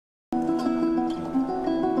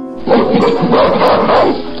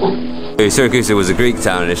Syracuse was a Greek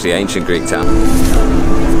town initially, ancient Greek town.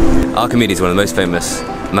 Archimedes, one of the most famous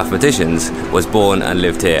mathematicians, was born and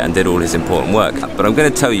lived here and did all his important work. But I'm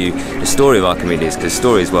going to tell you the story of Archimedes, because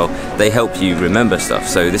stories, well, they help you remember stuff.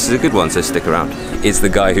 So this is a good one, so stick around. It's the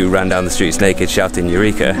guy who ran down the streets naked shouting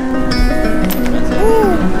Eureka.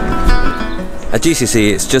 At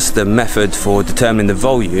GCSE, it's just the method for determining the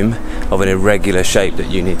volume of an irregular shape that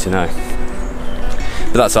you need to know.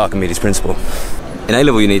 But that's Archimedes' principle. In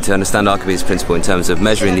A-level, you need to understand Archimedes' principle in terms of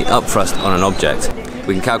measuring the upthrust on an object.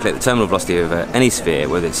 We can calculate the terminal velocity over any sphere,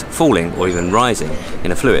 whether it's falling or even rising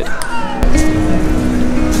in a fluid.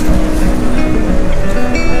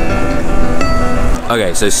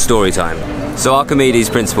 Okay, so story time. So Archimedes'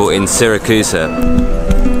 principle in Syracuse.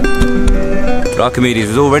 Archimedes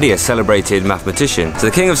was already a celebrated mathematician. So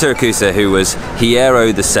the king of Syracuse, who was Hiero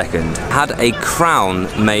II, had a crown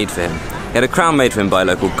made for him. He had a crown made for him by a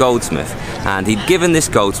local goldsmith, and he'd given this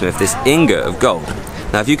goldsmith this ingot of gold.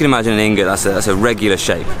 Now, if you can imagine an ingot, that's a regular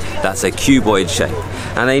shape, that's a cuboid shape,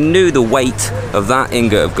 and they knew the weight of that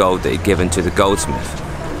ingot of gold that he'd given to the goldsmith.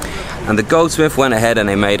 And the goldsmith went ahead and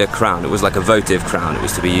they made a crown. It was like a votive crown. It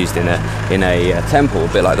was to be used in a temple,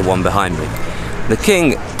 a bit like the one behind me. The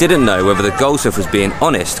king didn't know whether the goldsmith was being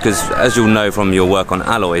honest, because as you'll know from your work on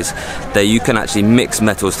alloys, that you can actually mix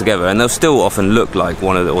metals together and they'll still often look like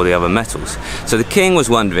one of or the other metals. So the king was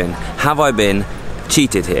wondering, have I been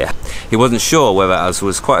cheated here? He wasn't sure whether, as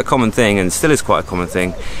was quite a common thing and still is quite a common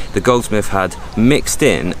thing, the goldsmith had mixed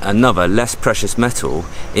in another less precious metal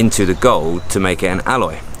into the gold to make it an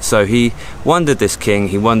alloy. So he wondered, this king,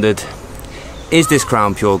 he wondered, is this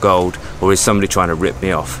crown pure gold, or is somebody trying to rip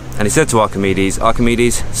me off? And he said to Archimedes,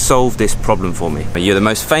 Archimedes, solve this problem for me. You're the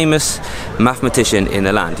most famous mathematician in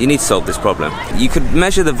the land. You need to solve this problem. You could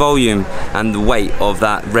measure the volume and the weight of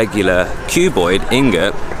that regular cuboid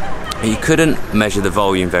ingot. You couldn't measure the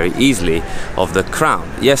volume very easily of the crown.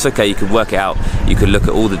 Yes, okay, you could work it out. You could look at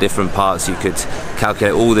all the different parts. You could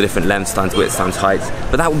calculate all the different lengths times widths times heights.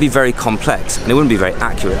 But that would be very complex, and it wouldn't be very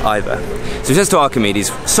accurate either. So he says to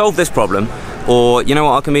Archimedes, solve this problem, or, you know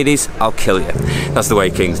what, Archimedes, I'll kill you. That's the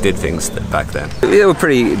way kings did things back then. They were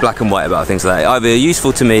pretty black and white about things like that. Either you're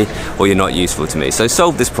useful to me, or you're not useful to me. So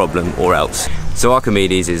solve this problem, or else. So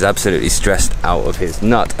Archimedes is absolutely stressed out of his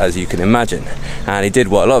nut, as you can imagine. And he did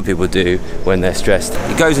what a lot of people do when they're stressed.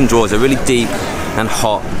 He goes and draws a really deep and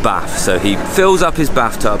hot bath. So he fills up his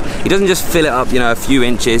bathtub. He doesn't just fill it up, you know, a few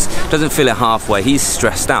inches, doesn't fill it halfway. He's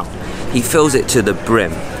stressed out. He fills it to the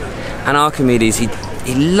brim. And Archimedes, he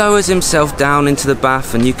lowers himself down into the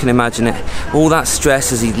bath, and you can imagine it, all that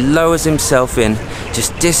stress as he lowers himself in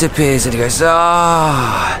just disappears, and he goes,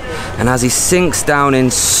 ah. And as he sinks down in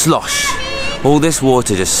slosh, all this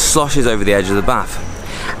water just sloshes over the edge of the bath.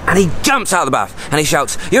 And he jumps out of the bath and he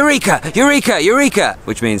shouts, Eureka! Eureka! Eureka!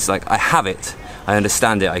 Which means, like, I have it. I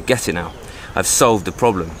understand it. I get it now. I've solved the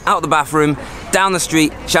problem. Out the bathroom, down the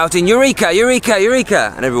street, shouting, Eureka! Eureka!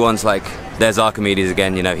 Eureka! And everyone's like, there's Archimedes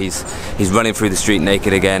again, you know, he's running through the street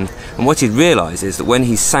naked again. And what he'd realised is that when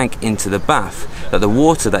he sank into the bath, that the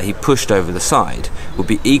water that he pushed over the side would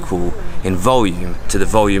be equal in volume to the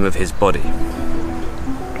volume of his body.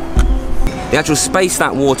 The actual space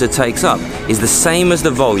that water takes up is the same as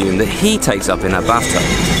the volume that he takes up in that bathtub.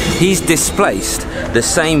 He's displaced the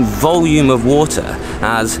same volume of water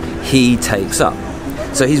as he takes up.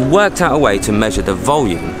 So he's worked out a way to measure the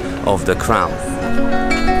volume of the crown.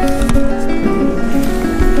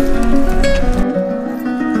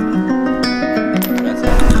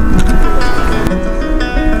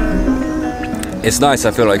 It's nice,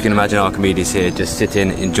 I feel like you can imagine Archimedes here just sitting,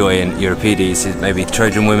 enjoying Euripides, maybe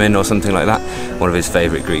Trojan Women or something like that, one of his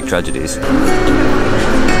favourite Greek tragedies.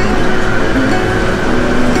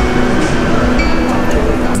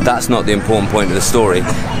 That's not the important point of the story.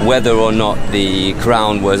 Whether or not the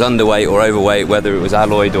crown was underweight or overweight, whether it was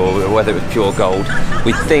alloyed or whether it was pure gold,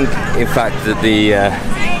 we think, in fact, that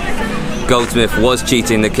the goldsmith was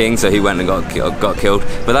cheating the king, so he went and got killed,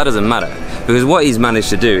 but that doesn't matter. Because what he's managed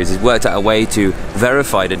to do is he's worked out a way to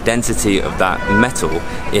verify the density of that metal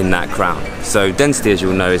in that crown. So density, as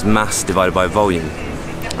you'll know, is mass divided by volume.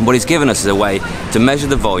 And what he's given us is a way to measure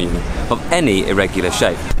the volume of any irregular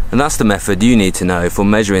shape. And that's the method you need to know for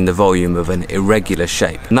measuring the volume of an irregular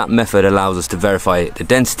shape. And that method allows us to verify the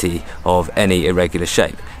density of any irregular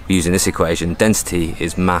shape. Using this equation, density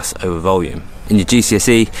is mass over volume. In your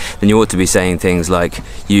GCSE, then you ought to be saying things like,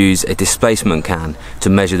 use a displacement can to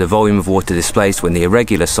measure the volume of water displaced when the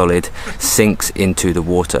irregular solid sinks into the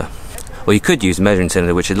water. Or you could use a measuring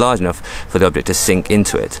cylinder which is large enough for the object to sink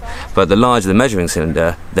into it. But the larger the measuring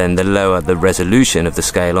cylinder, then the lower the resolution of the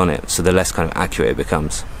scale on it, so the less kind of accurate it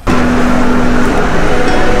becomes.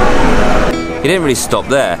 He didn't really stop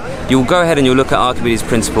there. You'll go ahead and you'll look at Archimedes'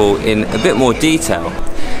 principle in a bit more detail.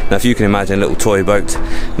 Now if you can imagine a little toy boat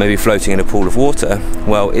maybe floating in a pool of water,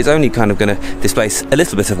 well, it's only kind of going to displace a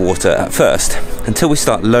little bit of water at first until we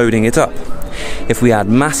start loading it up. If we add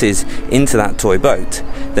masses into that toy boat,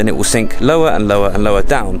 then it will sink lower and lower and lower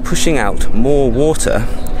down, pushing out more water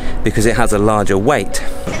because it has a larger weight,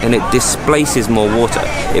 and it displaces more water.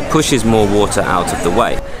 It pushes more water out of the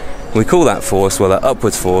way. We call that force, well, that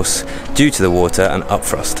upwards force, due to the water, an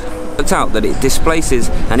upthrust. It worked out that it displaces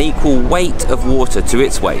an equal weight of water to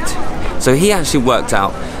its weight. So he actually worked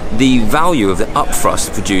out the value of the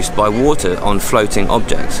upthrust produced by water on floating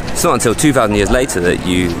objects. It's not until 2,000 years later that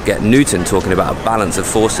you get Newton talking about a balance of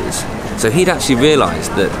forces. So he'd actually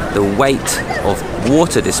realised that the weight of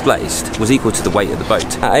water displaced was equal to the weight of the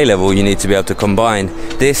boat. At A level, you need to be able to combine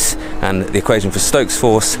this and the equation for Stokes'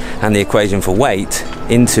 force and the equation for weight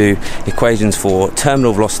into equations for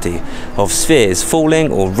terminal velocity of spheres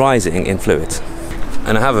falling or rising in fluids.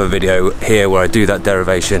 And I have a video here where I do that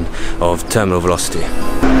derivation of terminal velocity.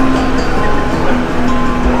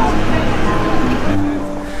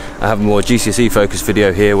 I have a more GCSE focused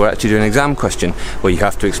video here where I actually do an exam question where you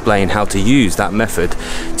have to explain how to use that method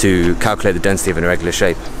to calculate the density of an irregular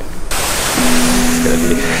shape.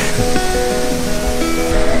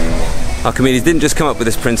 Archimedes didn't just come up with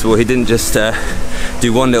this principle, he didn't just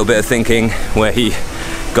do one little bit of thinking where he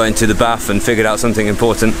got into the bath and figured out something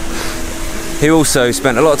important. He also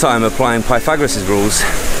spent a lot of time applying Pythagoras' rules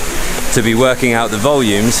to be working out the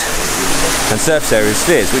volumes and surface area of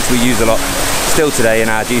spheres, which we use a lot still today in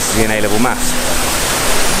our GCSE and A-level maths.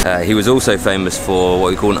 He was also famous for what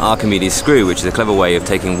we call an Archimedes screw, which is a clever way of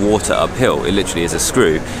taking water uphill. It literally is a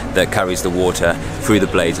screw that carries the water through the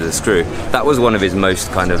blades of the screw. That was one of his most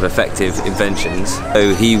kind of effective inventions.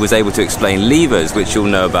 So he was able to explain levers, which you'll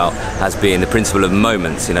know about as being the principle of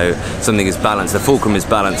moments. You know, something is balanced, the fulcrum is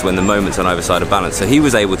balanced when the moments on either side are balanced. So he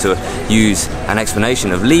was able to use an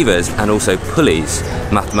explanation of levers and also pulleys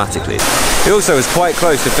mathematically. He also was quite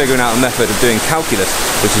close to figuring out a method of doing calculus,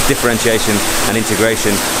 which is differentiation and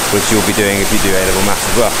integration, which you'll be doing if you do A-level maths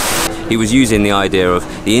as well. He was using the idea of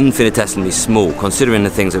the infinitesimally small, considering the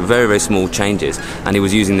things are very, very small changes, and he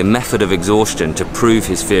was using the method of exhaustion to prove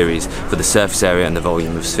his theories for the surface area and the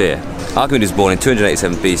volume of sphere. Archimedes was born in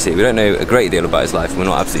 287 BC. We don't know a great deal about his life, and we're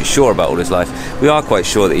not absolutely sure about all his life. We are quite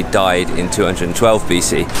sure that he died in 212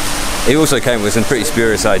 BC. He also came up with some pretty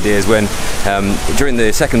spurious ideas when, during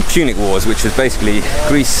the Second Punic Wars, which was basically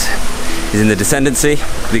Greece is in the descendancy,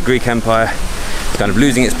 the Greek Empire kind of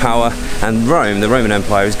losing its power, and Rome, the Roman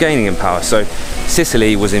Empire, is gaining in power. So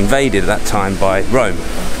Sicily was invaded at that time by Rome.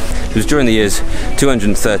 It was during the years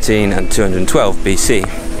 213 and 212 BC.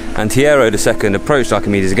 And Hiero II approached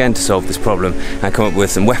Archimedes again to solve this problem and come up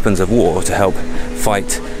with some weapons of war to help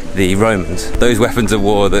fight the Romans. Those weapons of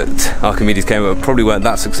war that Archimedes came up with probably weren't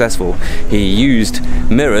that successful. He used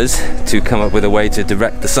mirrors to come up with a way to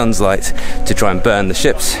direct the sun's light to try and burn the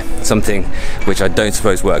ships, something which I don't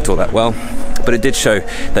suppose worked all that well, but it did show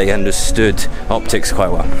that he understood optics quite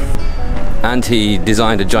well. And he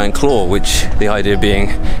designed a giant claw, which the idea being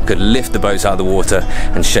could lift the boats out of the water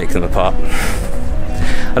and shake them apart.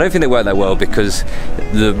 I don't think they worked that well because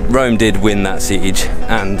Rome did win that siege,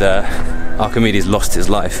 and Archimedes lost his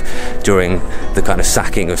life during the kind of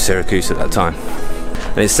sacking of Syracuse at that time.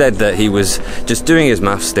 And it's said that he was just doing his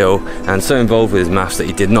maths still and so involved with his maths that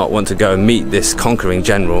he did not want to go and meet this conquering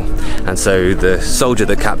general, and so the soldier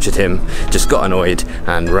that captured him just got annoyed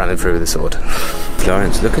and ran him through with a sword.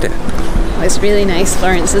 Florence, look at it. Oh, it's really nice,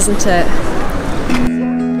 Florence, isn't it?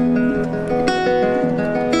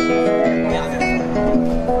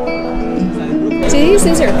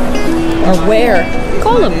 These are where?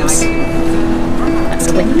 Columns. That's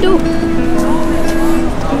a window.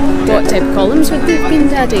 What type of columns would they have been,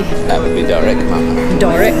 Daddy? That would be Doric, Mama.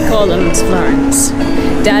 Doric columns, Florence.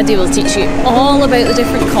 Daddy will teach you all about the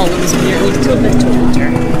different columns when you're a little bit older.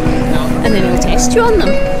 And then he'll test you on them.